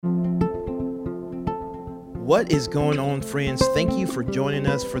What is going on, friends? Thank you for joining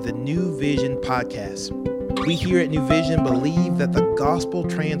us for the New Vision podcast. We here at New Vision believe that the gospel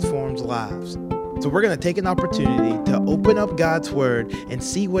transforms lives. So we're going to take an opportunity to open up God's word and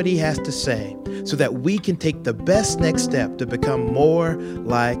see what he has to say so that we can take the best next step to become more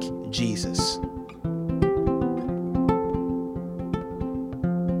like Jesus.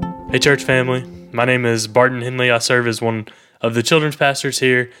 Hey church family, my name is Barton Henley. I serve as one of the children's pastors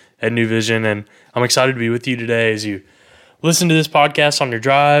here at New Vision, and I'm excited to be with you today as you listen to this podcast on your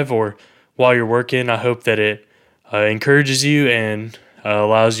drive or while you're working. I hope that it encourages you and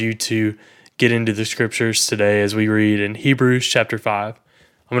allows you to get into the scriptures today as we read in Hebrews chapter 5.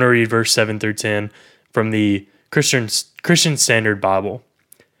 I'm going to read verse 7 through 10 from the Christian Standard Bible.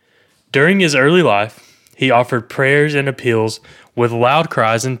 During his early life, he offered prayers and appeals with loud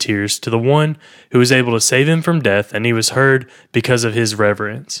cries and tears to the one who was able to save him from death, and he was heard because of his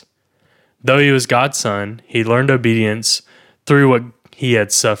reverence. Though he was God's son, he learned obedience through what he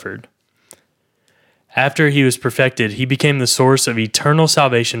had suffered. After he was perfected, he became the source of eternal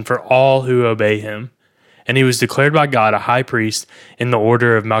salvation for all who obey him, and he was declared by God a high priest in the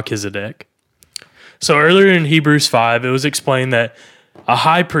order of Melchizedek. So earlier in Hebrews 5, it was explained that a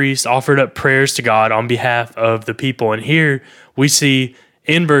high priest offered up prayers to God on behalf of the people. And here we see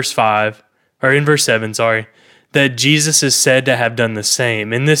in verse 7, that Jesus is said to have done the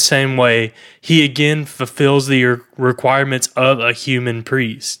same. In this same way, he again fulfills the requirements of a human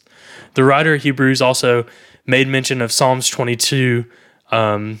priest. The writer of Hebrews also made mention of Psalms 22,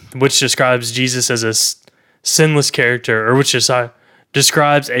 which describes Jesus as a sinless character, or which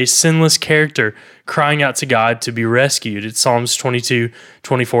describes a sinless character crying out to God to be rescued. It's Psalms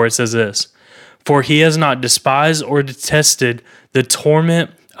 22:24. It says this, "For he has not despised or detested the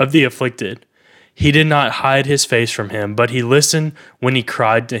torment of the afflicted. He did not hide his face from him, but he listened when he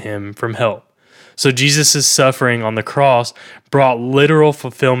cried to him for help." So Jesus' suffering on the cross brought literal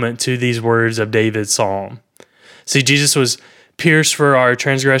fulfillment to these words of David's psalm. See, Jesus was pierced for our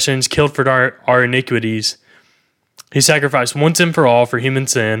transgressions, killed for our iniquities. He sacrificed once and for all for human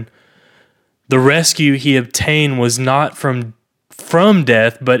sin. The rescue he obtained was not from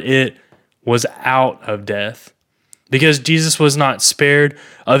death, but it was out of death. Because Jesus was not spared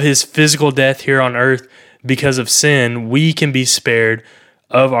of his physical death here on earth because of sin, we can be spared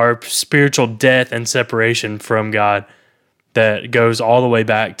of our spiritual death and separation from God that goes all the way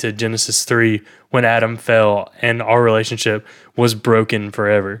back to Genesis 3 when Adam fell and our relationship was broken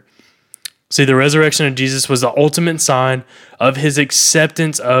forever. See, the resurrection of Jesus was the ultimate sign of his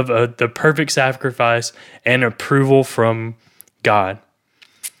acceptance of the perfect sacrifice and approval from God.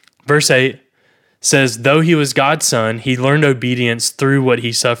 Verse 8 says, though he was God's son, he learned obedience through what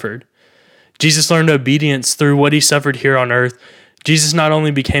he suffered. Jesus learned obedience through what he suffered here on earth. Jesus not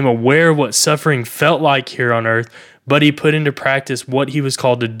only became aware of what suffering felt like here on earth, but he put into practice what he was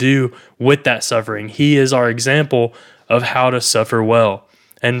called to do with that suffering. He is our example of how to suffer well.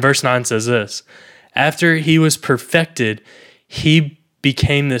 And verse 9 says this, after he was perfected, he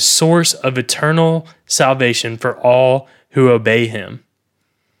became the source of eternal salvation for all who obey him.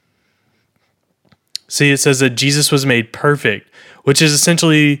 See, it says that Jesus was made perfect, which is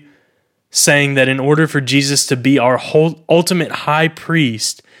essentially saying that in order for Jesus to be our ultimate high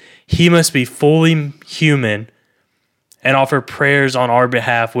priest, he must be fully human and offer prayers on our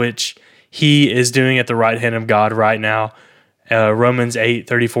behalf, which he is doing at the right hand of God right now. Romans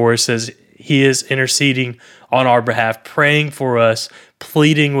 8:34 says he is interceding on our behalf, praying for us,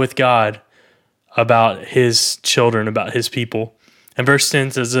 pleading with God about his children, about his people. And verse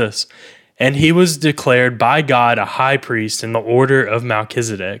 10 says this, and he was declared by God a high priest in the order of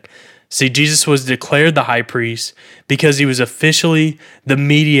Melchizedek. See, Jesus was declared the high priest because he was officially the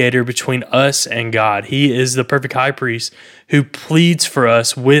mediator between us and God. He is the perfect high priest who pleads for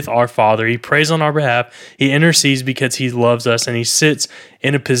us with our Father. He prays on our behalf. He intercedes because he loves us, and he sits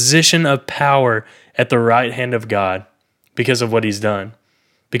in a position of power at the right hand of God because of what he's done.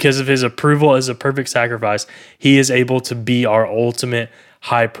 Because of his approval as a perfect sacrifice, he is able to be our ultimate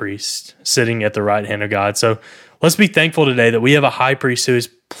high priest sitting at the right hand of God. So let's be thankful today that we have a high priest who is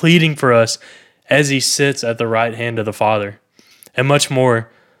pleading for us as he sits at the right hand of the Father. And much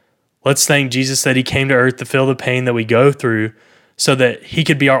more, let's thank Jesus that he came to earth to feel the pain that we go through so that he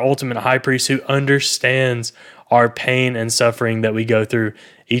could be our ultimate high priest who understands our pain and suffering that we go through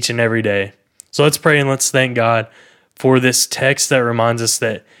each and every day. So let's pray and let's thank God for this text that reminds us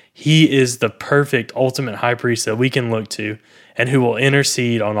that he is the perfect ultimate high priest that we can look to and who will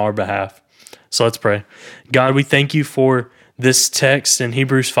intercede on our behalf. So let's pray. God, we thank you for this text in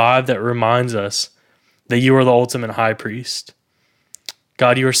Hebrews 5 that reminds us that you are the ultimate high priest.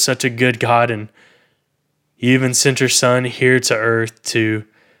 God, you are such a good God, and You even sent your son here to earth to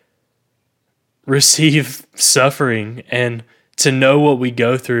receive suffering and to know what we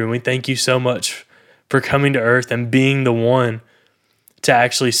go through. And we thank you so much for coming to earth and being the one to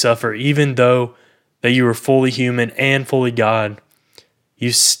actually suffer. Even though that you were fully human and fully God,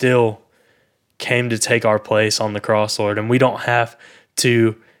 you still came to take our place on the cross, Lord. And we don't have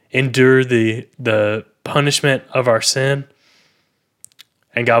to endure the punishment of our sin.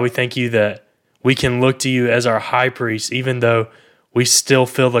 And God, we thank you that we can look to you as our high priest, even though we still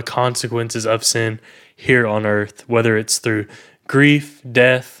feel the consequences of sin here on earth, whether it's through grief,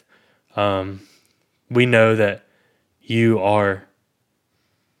 death. We know that you are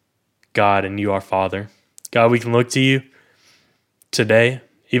God and you are Father. God, we can look to you today.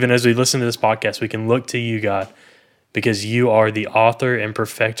 Even as we listen to this podcast, we can look to you, God, because you are the author and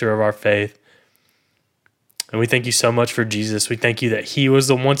perfecter of our faith. And we thank you so much for Jesus. We thank you that he was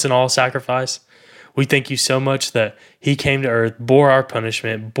the once and all sacrifice. We thank you so much that he came to earth, bore our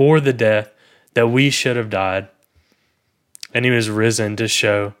punishment, bore the death that we should have died. And he was risen to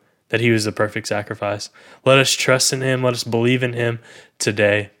show that he was the perfect sacrifice. Let us trust in him. Let us believe in him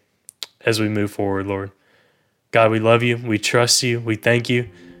today as we move forward, Lord. God, we love you. We trust you. We thank you.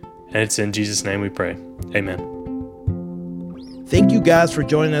 And it's in Jesus' name we pray. Amen. Thank you guys for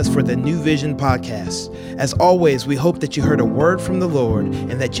joining us for the New Vision podcast. As always, we hope that you heard a word from the Lord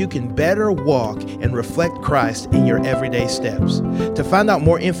and that you can better walk and reflect Christ in your everyday steps. To find out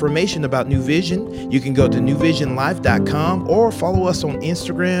more information about New Vision, you can go to newvisionlife.com or follow us on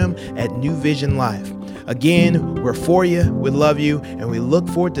Instagram at New Vision Life. Again, we're for you, we love you, and we look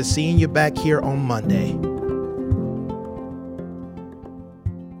forward to seeing you back here on Monday.